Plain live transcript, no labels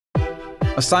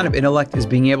A sign of intellect is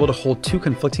being able to hold two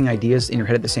conflicting ideas in your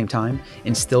head at the same time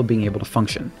and still being able to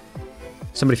function.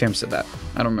 Somebody famous said that.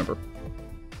 I don't remember.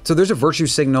 So there's a virtue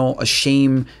signal, a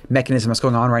shame mechanism that's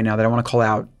going on right now that I want to call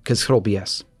out because it's total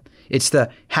BS. It's the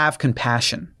have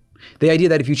compassion. The idea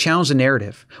that if you challenge the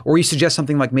narrative, or you suggest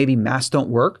something like maybe masks don't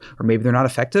work, or maybe they're not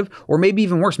effective, or maybe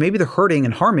even worse, maybe they're hurting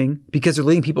and harming because they're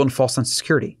leading people in a false sense of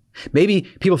security. Maybe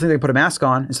people think they can put a mask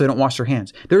on and so they don't wash their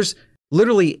hands. There's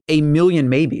literally a million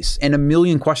maybes and a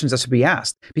million questions that should be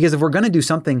asked. Because if we're going to do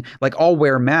something like all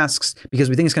wear masks because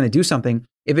we think it's going to do something,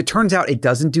 if it turns out it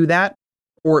doesn't do that,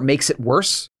 or it makes it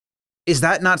worse, is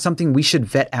that not something we should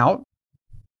vet out?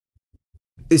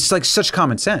 It's like such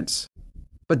common sense.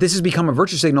 But this has become a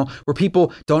virtue signal where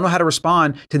people don't know how to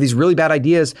respond to these really bad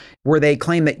ideas where they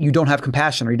claim that you don't have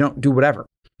compassion or you don't do whatever.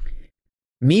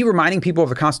 Me reminding people of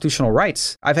their constitutional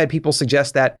rights, I've had people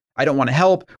suggest that I don't want to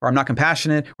help, or I'm not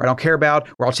compassionate, or I don't care about,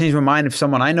 or I'll change my mind if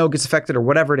someone I know gets affected, or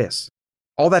whatever it is.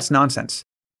 All that's nonsense.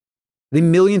 The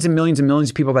millions and millions and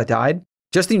millions of people that died,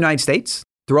 just in the United States,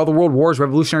 through all the world wars,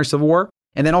 Revolutionary Civil War,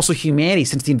 and then also humanity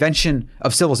since the invention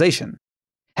of civilization,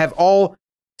 have all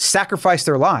sacrificed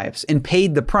their lives and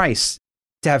paid the price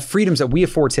to have freedoms that we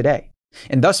afford today.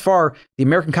 And thus far, the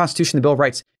American Constitution, the Bill of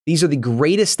Rights, these are the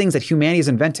greatest things that humanity has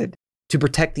invented to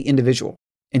protect the individual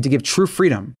and to give true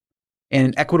freedom and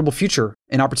an equitable future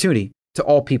and opportunity to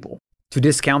all people. To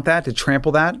discount that, to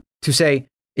trample that, to say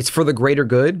it's for the greater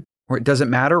good, or it doesn't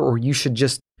matter, or you should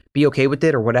just be okay with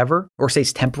it, or whatever, or say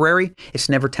it's temporary, it's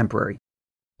never temporary.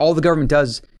 All the government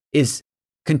does is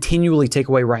continually take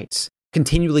away rights,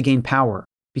 continually gain power,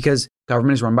 because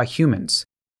government is run by humans.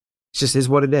 It just is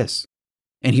what it is.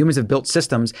 And humans have built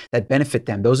systems that benefit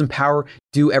them. Those in power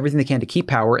do everything they can to keep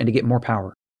power and to get more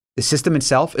power. The system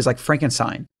itself is like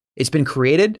Frankenstein. It's been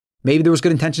created. Maybe there was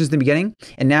good intentions in the beginning,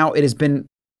 and now it has been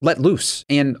let loose.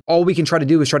 And all we can try to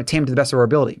do is try to tame it to the best of our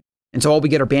ability. And so all we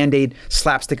get are Band-Aid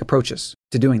slapstick approaches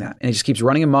to doing that. And it just keeps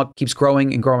running amok, keeps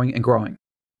growing and growing and growing.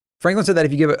 Franklin said that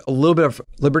if you give it a little bit of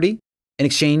liberty in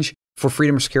exchange for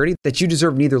freedom or security, that you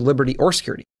deserve neither liberty or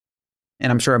security.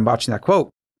 And I'm sure I'm botching that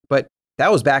quote, but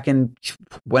that was back in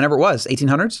whenever it was,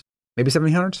 1800s, maybe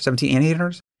 1700s,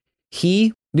 1800s.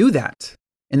 He knew that.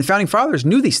 And the founding fathers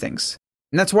knew these things.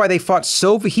 And that's why they fought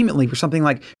so vehemently for something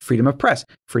like freedom of press,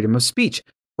 freedom of speech,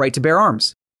 right to bear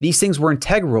arms. These things were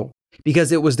integral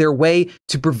because it was their way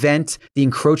to prevent the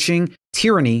encroaching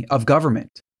tyranny of government.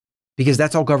 Because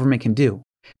that's all government can do.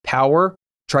 Power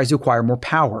tries to acquire more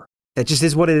power. That just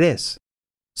is what it is.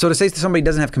 So to say that somebody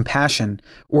doesn't have compassion,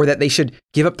 or that they should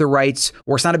give up their rights,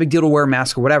 or it's not a big deal to wear a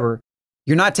mask or whatever,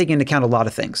 you're not taking into account a lot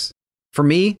of things. For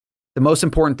me, the most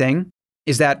important thing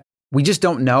is that we just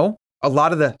don't know. A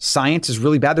lot of the science is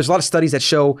really bad. There's a lot of studies that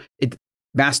show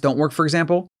masks don't work, for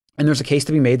example, and there's a case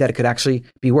to be made that it could actually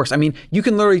be worse. I mean, you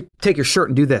can literally take your shirt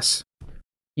and do this.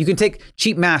 You can take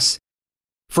cheap masks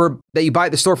that you buy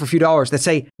at the store for a few dollars that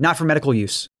say not for medical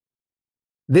use.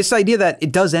 This idea that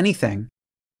it does anything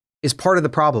is part of the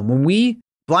problem. When we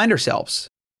blind ourselves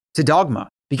to dogma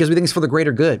because we think it's for the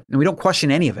greater good and we don't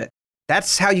question any of it,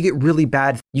 that's how you get really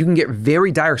bad. You can get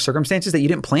very dire circumstances that you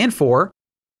didn't plan for,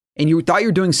 and you thought you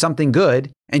were doing something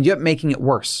good, and you end up making it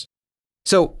worse.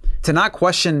 So to not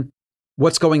question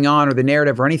what's going on or the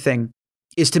narrative or anything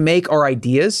is to make our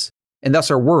ideas, and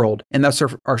thus our world, and thus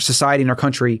our society and our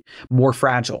country more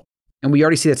fragile. And we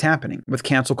already see that's happening with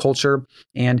cancel culture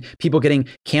and people getting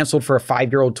canceled for a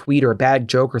 5-year-old tweet or a bad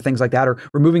joke or things like that, or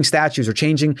removing statues or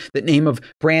changing the name of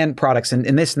brand products and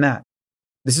this and that.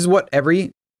 This is what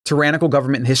every tyrannical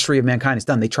government in the history of mankind has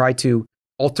done. They try to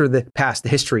alter the past, the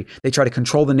history. They try to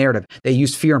control the narrative. They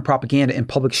use fear and propaganda and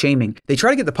public shaming. They try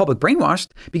to get the public brainwashed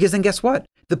because then guess what?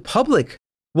 The public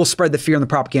will spread the fear and the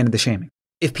propaganda and the shaming.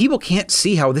 If people can't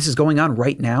see how this is going on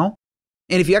right now,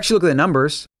 and if you actually look at the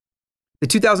numbers, the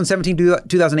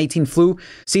 2017-2018 flu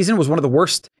season was one of the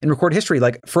worst in recorded history,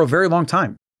 like for a very long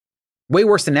time. Way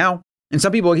worse than now. And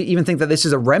some people even think that this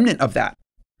is a remnant of that.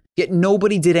 Yet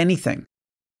nobody did anything.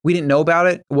 We didn't know about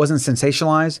it. It wasn't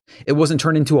sensationalized. It wasn't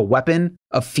turned into a weapon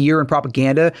of fear and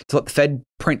propaganda to let the Fed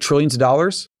print trillions of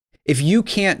dollars. If you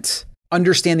can't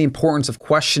understand the importance of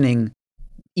questioning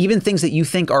even things that you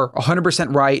think are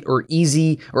 100% right or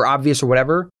easy or obvious or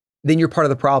whatever, then you're part of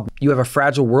the problem. You have a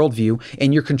fragile worldview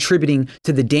and you're contributing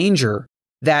to the danger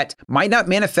that might not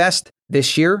manifest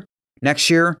this year,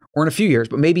 next year, or in a few years,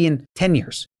 but maybe in 10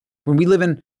 years. When we live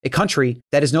in a country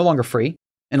that is no longer free,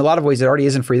 in a lot of ways it already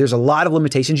isn't free. There's a lot of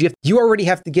limitations. You already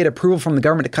have to get approval from the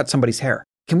government to cut somebody's hair.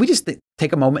 Can we just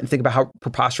take a moment and think about how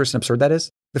preposterous and absurd that is?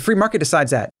 The free market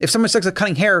decides that. If someone sucks at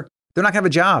cutting hair, they're not gonna have a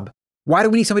job. Why do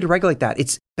we need somebody to regulate that?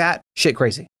 It's bat shit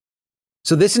crazy.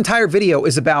 So this entire video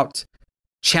is about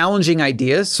challenging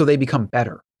ideas so they become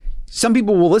better. Some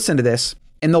people will listen to this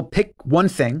and they'll pick one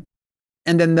thing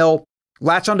and then they'll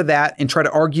latch onto that and try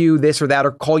to argue this or that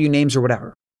or call you names or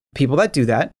whatever. People that do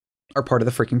that are part of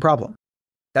the freaking problem.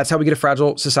 That's how we get a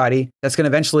fragile society that's going to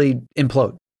eventually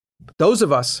implode. But those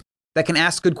of us that can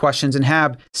ask good questions and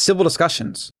have civil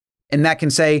discussions and that can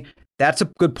say, that's a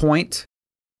good point,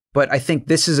 but I think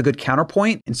this is a good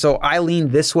counterpoint. And so I lean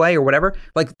this way or whatever.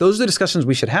 Like, those are the discussions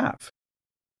we should have.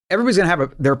 Everybody's going to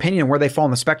have their opinion on where they fall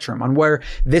on the spectrum, on where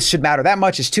this should matter that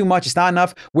much, is too much, it's not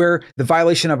enough, where the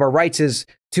violation of our rights is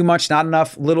too much, not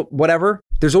enough, little, whatever.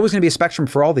 There's always going to be a spectrum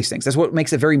for all these things. That's what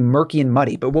makes it very murky and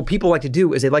muddy. But what people like to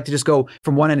do is they like to just go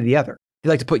from one end to the other. They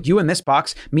like to put you in this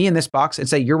box, me in this box, and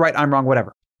say, you're right, I'm wrong,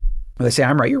 whatever. Or they say,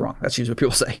 I'm right, you're wrong. That's usually what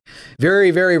people say.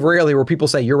 Very, very rarely where people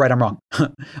say, you're right, I'm wrong.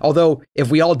 Although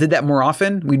if we all did that more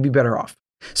often, we'd be better off.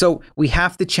 So we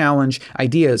have to challenge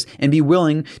ideas and be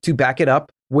willing to back it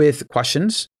up with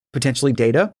questions, potentially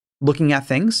data, looking at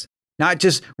things, not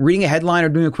just reading a headline or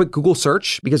doing a quick Google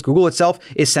search, because Google itself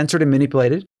is censored and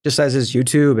manipulated, just as is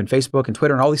YouTube and Facebook and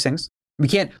Twitter and all these things. We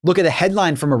can't look at a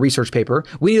headline from a research paper.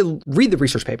 We need to read the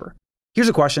research paper. Here's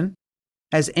a question.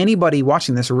 Has anybody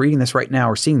watching this or reading this right now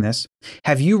or seeing this,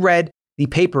 have you read the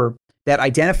paper that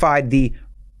identified the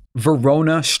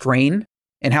Verona strain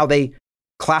and how they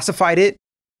classified it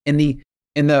in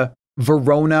the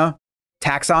Verona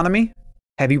taxonomy?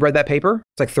 Have you read that paper?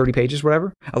 It's like 30 pages,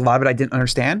 whatever. A lot of it I didn't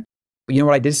understand. But you know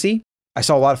what I did see? I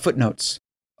saw a lot of footnotes,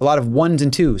 a lot of ones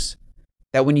and twos,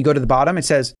 that when you go to the bottom, it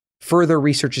says further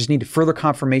research is needed, further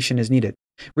confirmation is needed.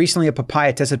 Recently, a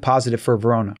papaya tested positive for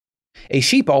Verona. A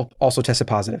sheep also tested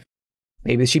positive.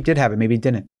 Maybe the sheep did have it, maybe it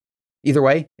didn't. Either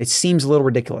way, it seems a little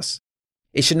ridiculous.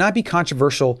 It should not be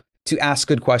controversial to ask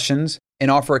good questions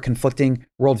and offer a conflicting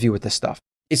worldview with this stuff.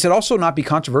 It should also not be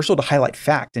controversial to highlight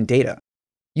fact and data.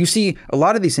 You see a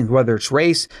lot of these things, whether it's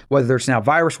race, whether it's now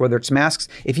virus, whether it's masks,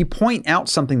 if you point out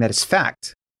something that is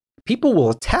fact, people will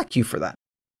attack you for that.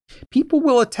 People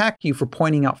will attack you for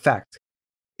pointing out fact.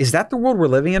 Is that the world we're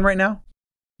living in right now?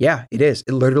 Yeah, it is.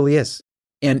 It literally is.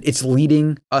 And it's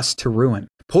leading us to ruin.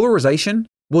 Polarization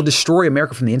will destroy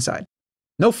America from the inside.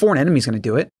 No foreign enemy is going to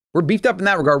do it. We're beefed up in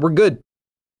that regard. We're good.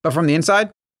 But from the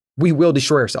inside, we will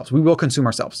destroy ourselves. We will consume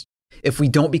ourselves if we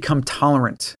don't become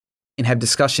tolerant and have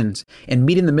discussions and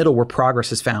meet in the middle where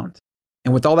progress is found.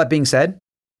 And with all that being said,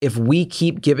 if we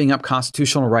keep giving up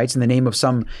constitutional rights in the name of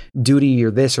some duty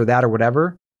or this or that or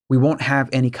whatever, we won't have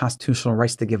any constitutional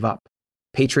rights to give up.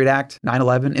 Patriot Act,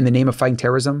 9/11, in the name of fighting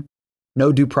terrorism,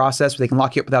 no due process, they can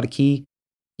lock you up without a key.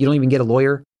 You don't even get a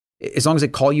lawyer. As long as they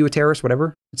call you a terrorist,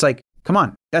 whatever. It's like, come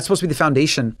on, that's supposed to be the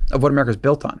foundation of what America is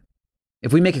built on.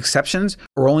 If we make exceptions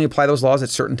or only apply those laws at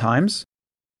certain times,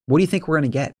 what do you think we're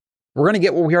going to get? We're going to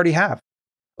get what we already have.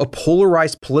 A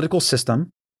polarized political system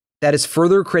that is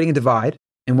further creating a divide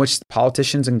in which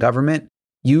politicians and government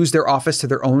use their office to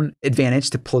their own advantage,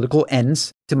 to political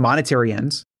ends, to monetary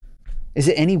ends. Is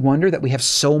it any wonder that we have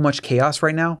so much chaos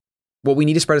right now? What we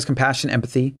need to spread is compassion,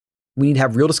 empathy. We need to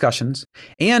have real discussions.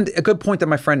 And a good point that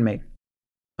my friend made.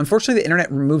 Unfortunately, the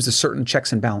internet removes a certain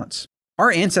checks and balance.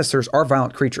 Our ancestors are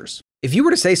violent creatures. If you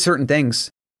were to say certain things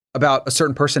about a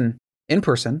certain person in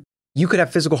person, you could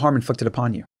have physical harm inflicted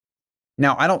upon you.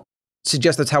 Now, I don't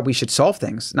suggest that's how we should solve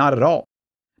things, not at all.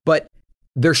 But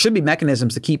there should be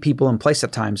mechanisms to keep people in place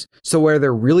at times, so where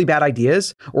they're really bad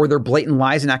ideas or their blatant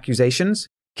lies and accusations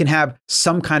can have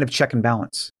some kind of check and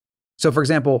balance. So for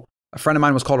example, a friend of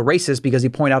mine was called a racist because he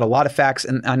pointed out a lot of facts,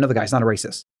 and I know the guy's not a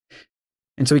racist.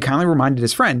 And so he kindly reminded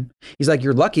his friend, he's like,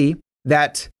 you're lucky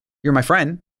that you're my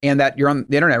friend and that you're on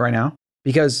the internet right now,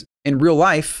 because in real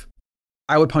life,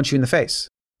 I would punch you in the face.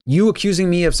 You accusing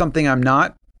me of something I'm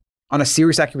not on a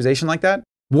serious accusation like that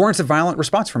warrants a violent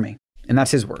response from me. And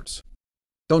that's his words.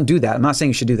 Don't do that. I'm not saying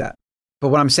you should do that. But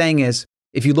what I'm saying is,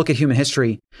 if you look at human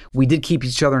history, we did keep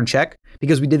each other in check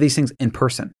because we did these things in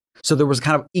person. So there was a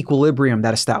kind of equilibrium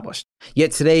that established.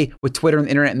 Yet today, with Twitter and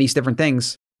the internet and these different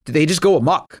things, they just go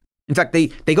amok. In fact,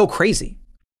 they go crazy.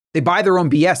 They buy their own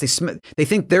BS. They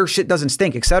think their shit doesn't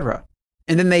stink, etc.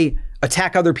 And then they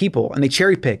attack other people and they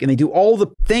cherry pick and they do all the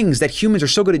things that humans are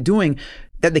so good at doing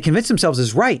that they convince themselves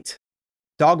is right.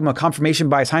 Dogma, confirmation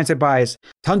bias, hindsight bias,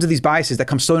 tons of these biases that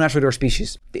come so naturally to our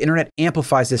species. The internet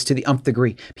amplifies this to the nth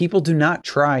degree. People do not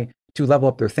try to level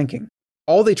up their thinking.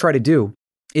 All they try to do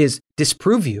is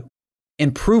disprove you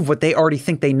and prove what they already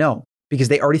think they know because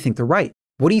they already think they're right.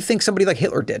 What do you think somebody like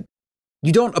Hitler did?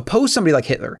 You don't oppose somebody like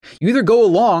Hitler. You either go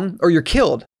along or you're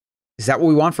killed. Is that what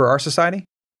we want for our society?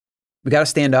 We got to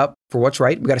stand up for what's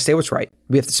right. We got to say what's right.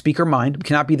 We have to speak our mind. We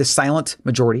cannot be the silent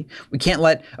majority. We can't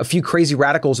let a few crazy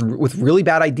radicals with really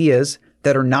bad ideas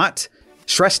that are not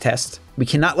stress tests We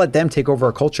cannot let them take over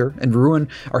our culture and ruin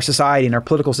our society and our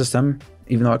political system,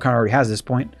 even though it kind of already has at this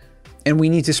point. And we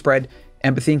need to spread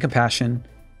empathy and compassion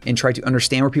and try to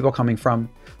understand where people are coming from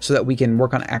so that we can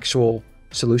work on actual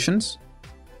solutions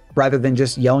rather than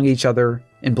just yelling at each other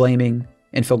and blaming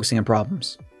and focusing on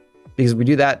problems. Because if we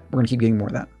do that, we're going to keep getting more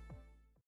of that.